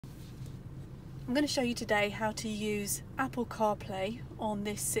I'm going to show you today how to use Apple CarPlay on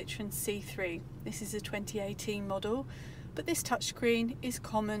this Citroen C3. This is a 2018 model, but this touchscreen is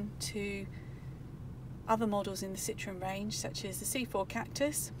common to other models in the Citroen range, such as the C4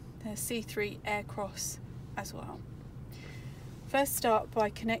 Cactus, the C3 Aircross as well. First, start by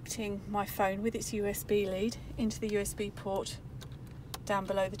connecting my phone with its USB lead into the USB port down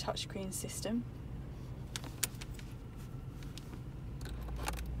below the touchscreen system.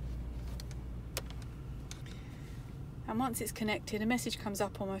 And once it's connected, a message comes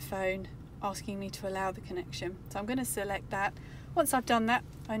up on my phone asking me to allow the connection. So I'm going to select that. Once I've done that,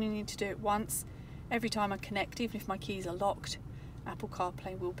 I only need to do it once. Every time I connect, even if my keys are locked, Apple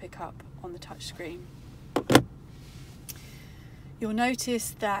CarPlay will pick up on the touchscreen. You'll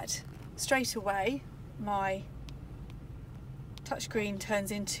notice that straight away my touchscreen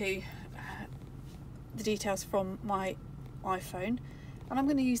turns into the details from my iPhone, and I'm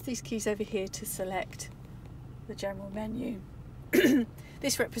going to use these keys over here to select the general menu.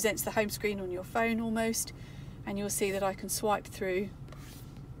 This represents the home screen on your phone almost, and you'll see that I can swipe through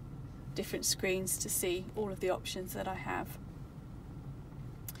different screens to see all of the options that I have.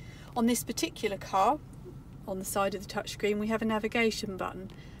 On this particular car, on the side of the touchscreen, we have a navigation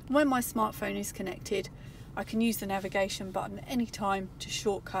button. When my smartphone is connected, I can use the navigation button at any time to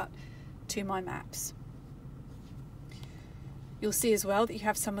shortcut to my maps. You'll see as well that you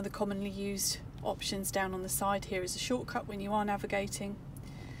have some of the commonly used options down on the side here as a shortcut when you are navigating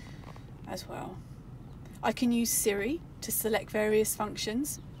as well. I can use Siri to select various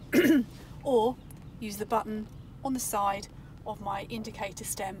functions or use the button on the side of my indicator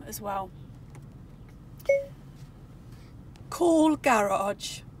stem as well. Call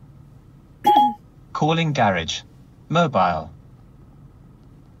garage. Calling garage. Mobile.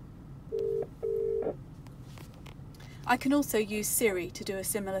 I can also use Siri to do a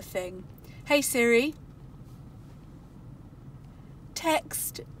similar thing. Hey Siri,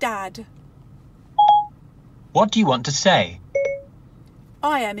 text Dad. What do you want to say?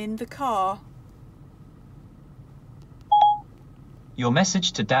 I am in the car. Your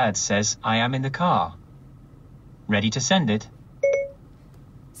message to Dad says, I am in the car. Ready to send it?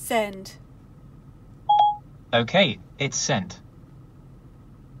 Send. Okay, it's sent.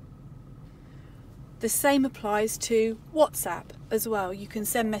 The same applies to WhatsApp as well. You can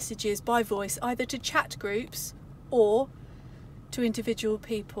send messages by voice either to chat groups or to individual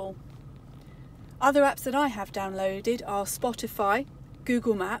people. Other apps that I have downloaded are Spotify,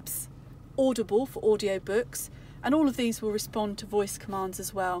 Google Maps, Audible for audiobooks, and all of these will respond to voice commands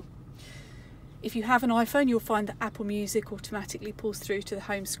as well. If you have an iPhone, you'll find that Apple Music automatically pulls through to the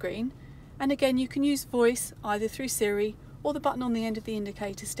home screen. And again, you can use voice either through Siri or the button on the end of the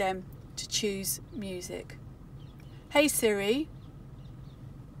indicator stem to choose music. Hey Siri,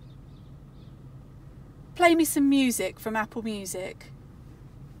 play me some music from Apple Music.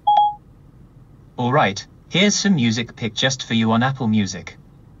 All right, here's some music picked just for you on Apple Music.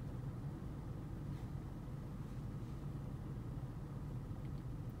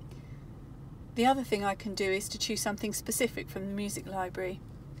 The other thing I can do is to choose something specific from the music library.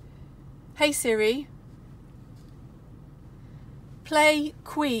 Hey Siri, play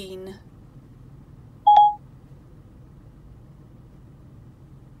Queen.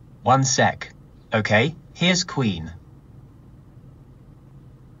 One sec. Okay, here's Queen.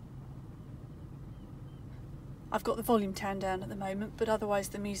 I've got the volume turned down at the moment, but otherwise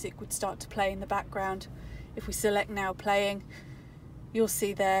the music would start to play in the background. If we select now playing, you'll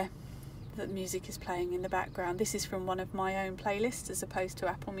see there that the music is playing in the background. This is from one of my own playlists as opposed to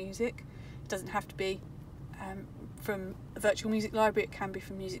Apple Music. It doesn't have to be from a virtual music library, it can be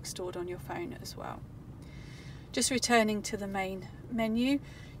from music stored on your phone as well. Just returning to the main menu,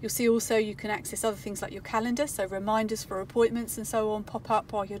 you'll see also you can access other things like your calendar, so reminders for appointments and so on pop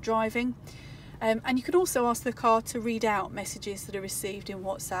up while you're driving. And you can also ask the car to read out messages that are received in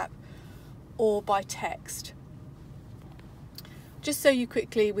WhatsApp or by text. Just so you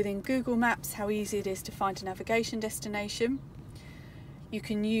quickly within Google Maps how easy it is to find a navigation destination. You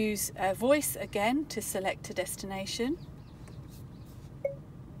can use voice again to select a destination.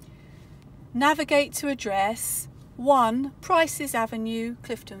 Navigate to address 1 Prices Avenue,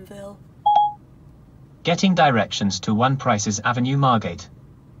 Cliftonville. Getting directions to 1 Prices Avenue, Margate.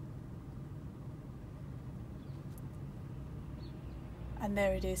 And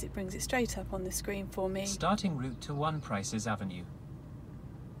there it is, it brings it straight up on the screen for me. Starting route to 1 Prices Avenue.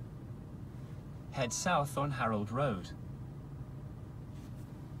 Head south on Harold Road.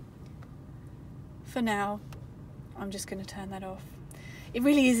 For now, I'm just going to turn that off. It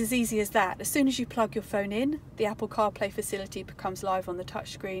really is as easy as that. As soon as you plug your phone in, the Apple CarPlay facility becomes live on the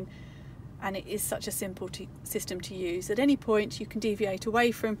touchscreen and it is such a simple system to use. At any point you can deviate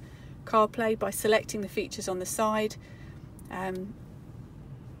away from CarPlay by selecting the features on the side,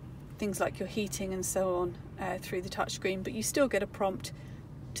 things like your heating and so on, through the touchscreen, but you still get a prompt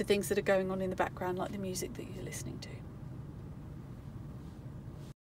to things that are going on in the background, like the music that you're listening to.